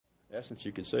In essence,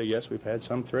 you could say, yes, we've had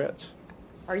some threats.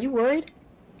 Are you worried?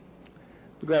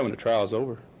 We're glad when the trial's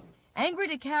over. Angry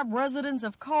DeKalb residents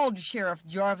have called Sheriff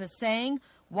Jarvis saying,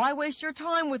 "Why waste your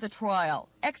time with a trial?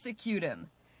 Execute him."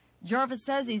 Jarvis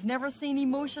says he's never seen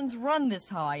emotions run this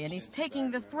high, and he's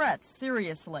taking the threats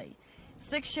seriously.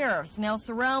 6 sheriffs now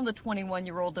surround the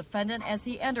 21-year-old defendant as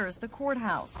he enters the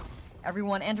courthouse.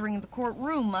 Everyone entering the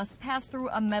courtroom must pass through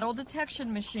a metal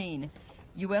detection machine.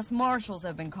 U.S. Marshals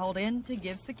have been called in to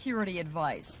give security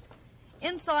advice.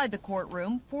 Inside the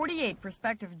courtroom, 48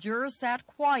 prospective jurors sat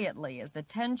quietly as the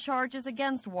 10 charges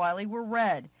against Wiley were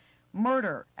read: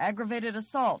 murder, aggravated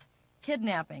assault,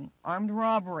 kidnapping, armed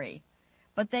robbery.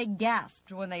 But they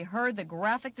gasped when they heard the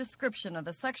graphic description of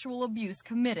the sexual abuse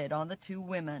committed on the 2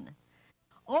 women.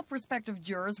 All prospective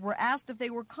jurors were asked if they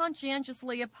were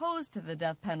conscientiously opposed to the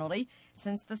death penalty,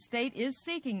 since the state is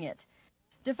seeking it.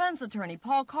 Defense attorney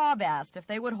Paul Cobb asked if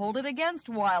they would hold it against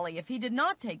Wiley if he did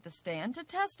not take the stand to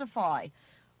testify.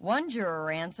 One juror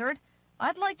answered,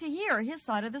 "I'd like to hear his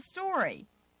side of the story."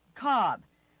 Cobb: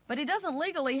 "But he doesn't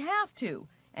legally have to,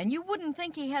 and you wouldn't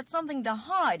think he had something to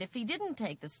hide if he didn't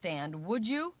take the stand, would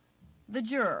you?" The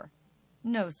juror: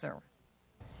 "No, sir."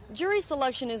 Jury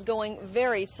selection is going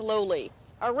very slowly.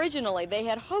 Originally, they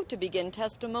had hoped to begin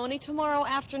testimony tomorrow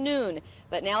afternoon,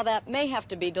 but now that may have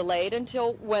to be delayed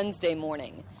until Wednesday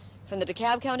morning. From the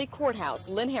DeKalb County Courthouse,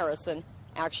 Lynn Harasin,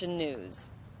 Action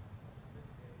News.